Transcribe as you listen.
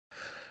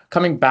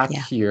Coming back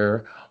Yeah.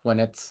 here, when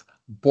it's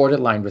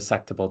borderline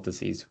resectable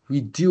disease,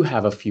 we do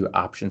have a few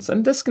options,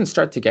 and this can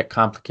start to get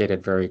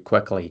complicated very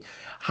quickly.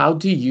 How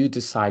do you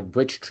decide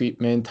which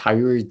treatment? How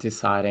are you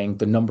deciding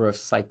the number of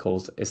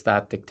cycles? Is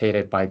that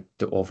dictated by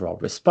the overall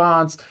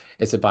response?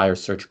 Is it by your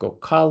surgical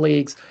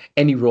colleagues?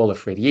 Any role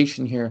of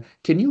radiation here?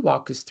 Can you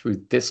walk us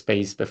through this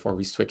space before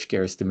we switch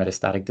gears to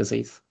metastatic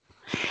disease?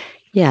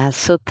 Yeah,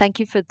 so thank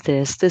you for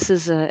this. This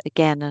is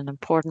again an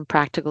important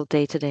practical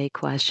day-to-day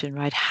question,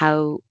 right?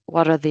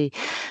 What are the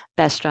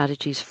best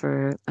strategies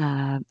for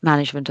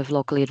management of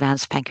locally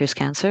advanced pancreas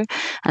cancer?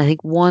 And I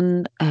think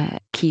one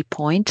key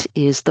point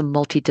is the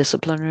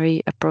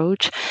multidisciplinary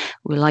approach.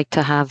 We like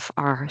to have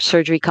our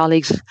surgery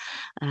colleagues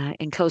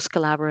in close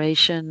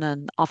collaboration,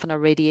 and often our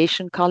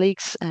radiation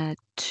colleagues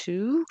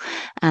too,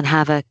 and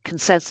have a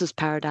consensus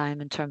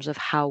paradigm in terms of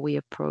how we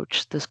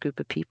approach this group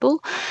of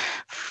people.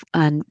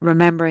 And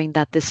remembering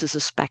that this is a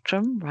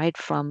spectrum, right,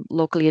 from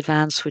locally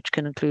advanced, which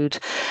can include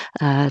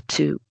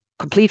to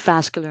complete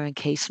vascular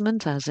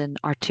encasement, as in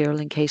arterial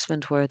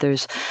encasement, where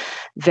there's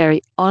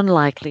very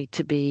unlikely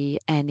to be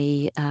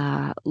any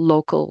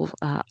local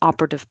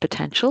operative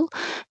potential,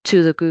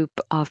 to the group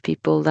of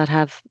people that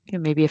have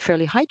maybe a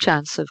fairly high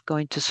chance of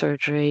going to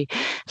surgery,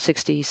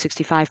 60,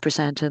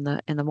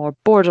 65% in the more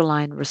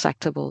borderline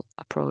resectable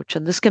approach.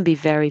 And this can be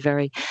very,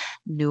 very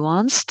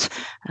nuanced,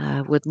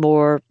 with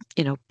more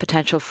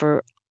potential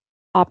for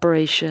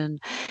operation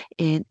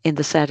in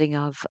the setting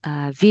of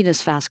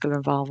venous vascular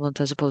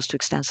involvement as opposed to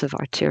extensive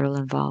arterial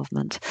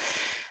involvement.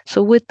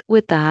 So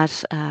with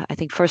that, I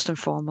think first and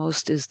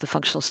foremost is the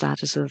functional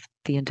status of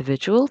the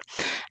individual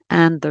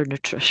and their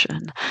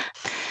nutrition.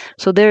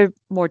 So they're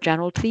more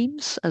general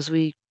themes as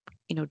we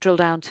drill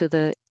down to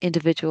the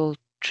individual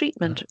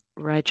treatment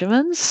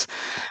regimens.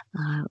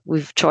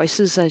 We've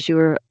choices, as you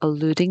were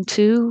alluding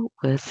to,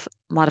 with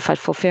modified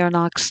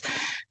FOLFIRINOX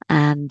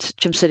and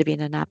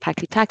gemcitabine and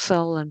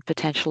nab-paclitaxel, and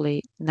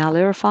potentially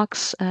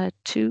NALIRIFOX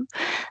too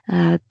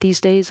these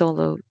days,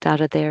 although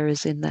data there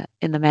is in the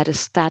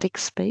metastatic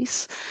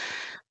space.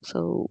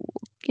 So,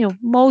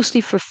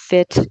 mostly for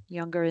fit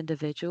younger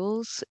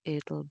individuals,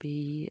 it'll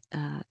be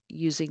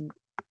using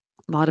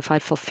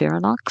modified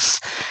FOLFIRINOX.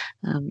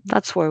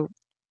 That's where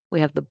we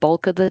have the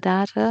bulk of the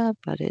data,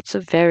 but it's a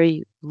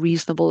very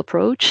reasonable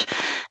approach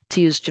to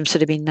use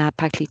gemcitabine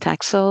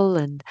nab-paclitaxel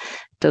and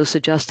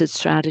dose-adjusted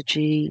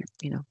strategy,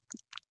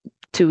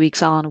 2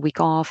 weeks on, a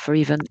week off, or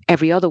even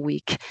every other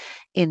week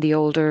in the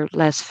older,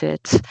 less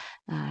fit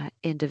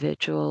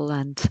individual.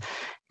 And,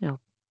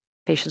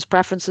 patients'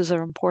 preferences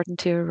are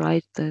important here,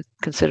 right? The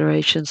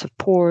considerations of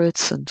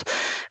ports and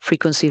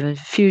frequency of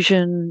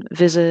infusion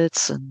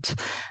visits, and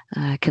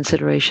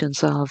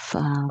considerations of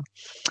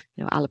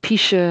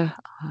alopecia.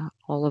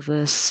 All of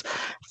this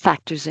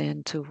factors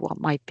into what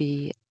might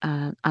be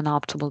an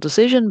optimal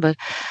decision. But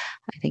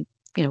I think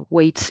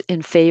weight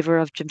in favor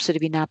of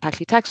gemcitabine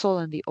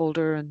nab-paclitaxel in the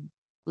older and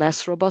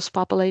less robust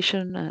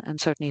population, and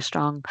certainly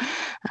strong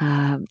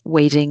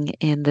weighting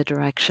in the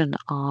direction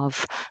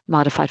of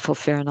modified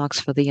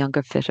FOLFIRINOX for the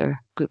younger, fitter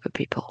group of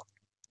people.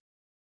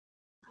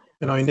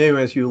 And I know,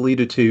 as you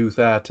alluded to,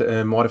 that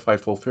modified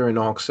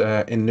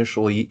FOLFIRINOX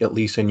initially, at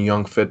least in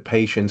young fit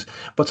patients,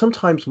 but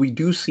sometimes we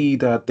do see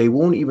that they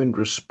won't even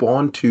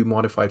respond to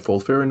modified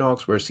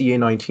FOLFIRINOX, where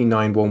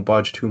CA19-9 won't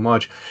budge too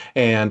much.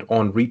 And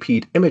on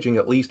repeat imaging,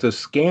 at least the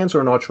scans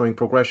are not showing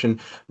progression.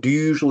 Do you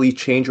usually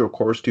change your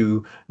course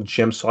to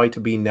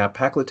gemcitabine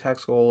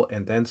nab-paclitaxel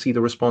and then see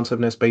the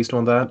responsiveness based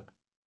on that?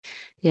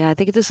 Yeah, I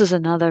think this is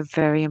another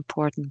very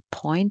important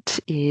point,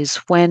 is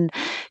when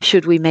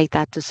should we make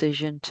that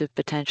decision to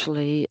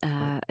potentially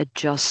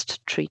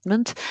adjust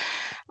treatment?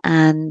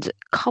 And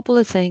a couple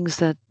of things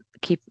that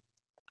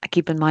I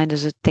keep in mind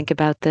as I think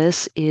about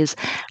this is,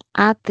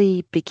 at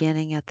the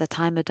beginning, at the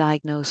time of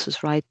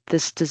diagnosis, right,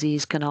 this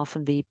disease can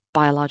often be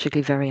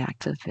biologically very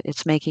active.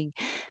 It's making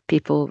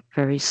people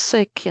very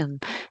sick,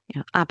 and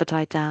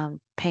appetite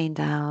down, pain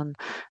down,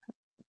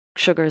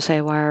 sugars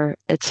haywire,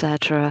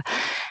 etc.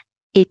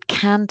 It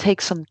can take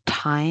some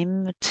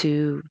time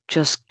to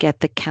just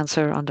get the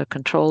cancer under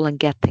control and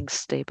get things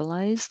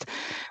stabilized.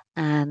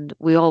 And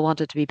we all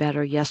want it to be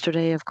better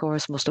yesterday, of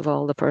course, most of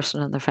all the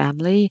person and the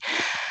family.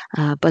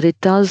 But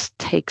it does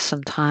take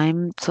some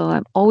time. So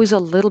I'm always a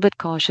little bit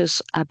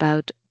cautious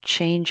about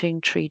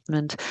changing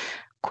treatment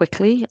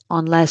quickly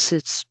unless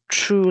it's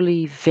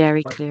truly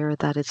very clear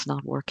that it's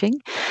not working.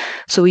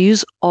 So we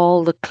use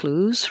all the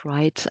clues,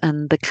 right?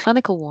 And the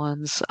clinical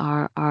ones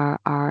are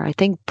I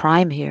think,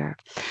 prime here.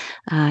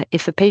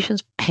 If a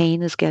patient's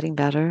pain is getting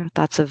better,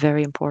 that's a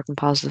very important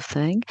positive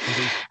thing.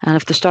 Mm-hmm. And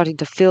if they're starting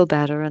to feel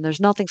better, and there's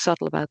nothing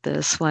subtle about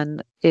this,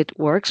 when it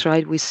works,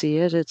 right? We see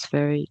it. It's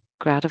very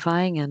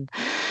gratifying, and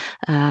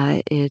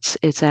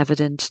it's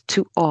evident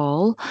to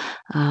all.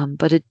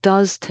 But it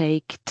does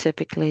take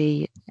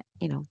typically,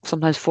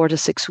 sometimes 4 to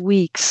 6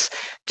 weeks,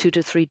 2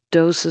 to 3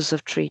 doses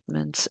of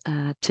treatment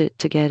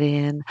to get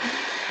in.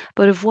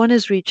 But if one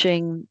is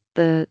reaching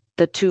the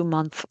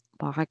 2-month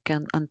mark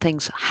and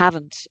things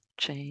haven't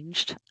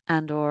changed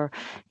and or,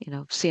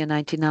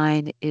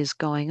 CA19-9 is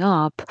going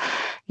up,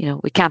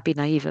 we can't be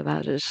naive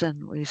about it,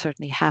 and we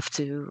certainly have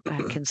to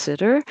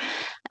consider.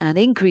 And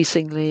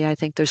increasingly, I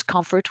think there's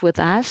comfort with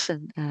that,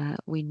 and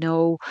we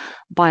know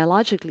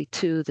biologically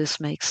too this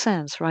makes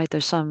sense, right?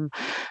 There's some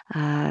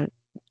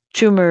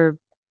tumor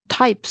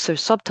types or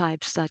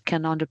subtypes that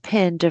can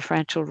underpin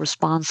differential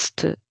response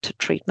to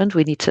treatment.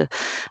 We need to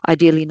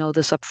ideally know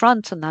this up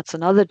front, and that's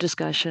another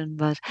discussion.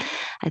 But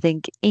I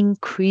think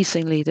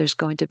increasingly there's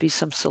going to be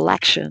some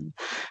selection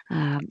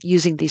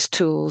using these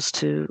tools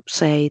to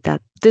say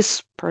that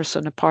this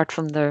person, apart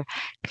from their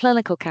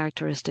clinical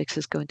characteristics,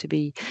 is going to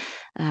be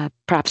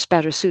perhaps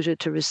better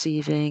suited to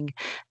receiving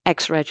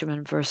X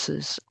regimen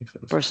versus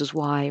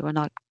Y. We're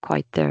not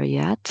quite there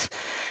yet.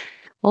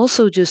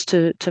 Also, just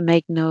to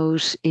make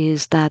note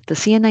is that the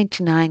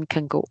CA19-9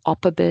 can go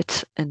up a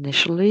bit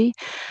initially,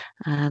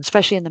 and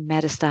especially in the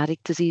metastatic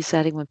disease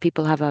setting when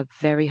people have a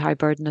very high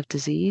burden of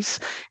disease.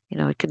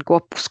 It can go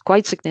up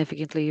quite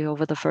significantly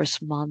over the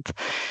first month,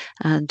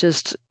 and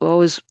just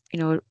always,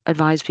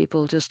 advise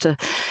people just to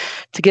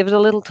give it a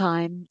little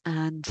time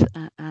and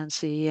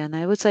see. And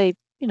I would say,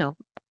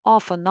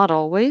 often, not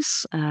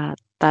always,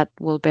 that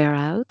will bear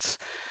out.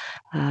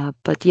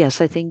 But yes,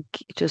 I think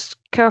just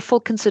careful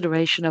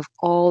consideration of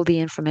all the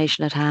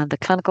information at hand, the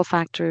clinical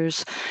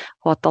factors,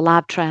 what the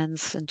lab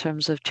trends in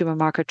terms of tumor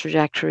marker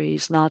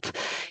trajectories, not,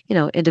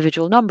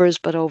 individual numbers,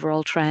 but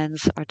overall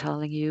trends are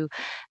telling you.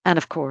 And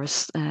of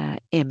course,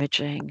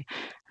 imaging,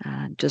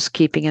 and just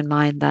keeping in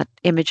mind that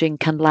imaging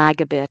can lag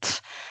a bit,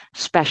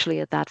 especially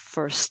at that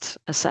first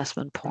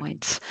assessment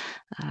point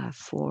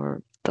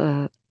for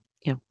the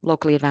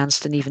locally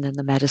advanced and even in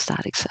the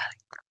metastatic setting.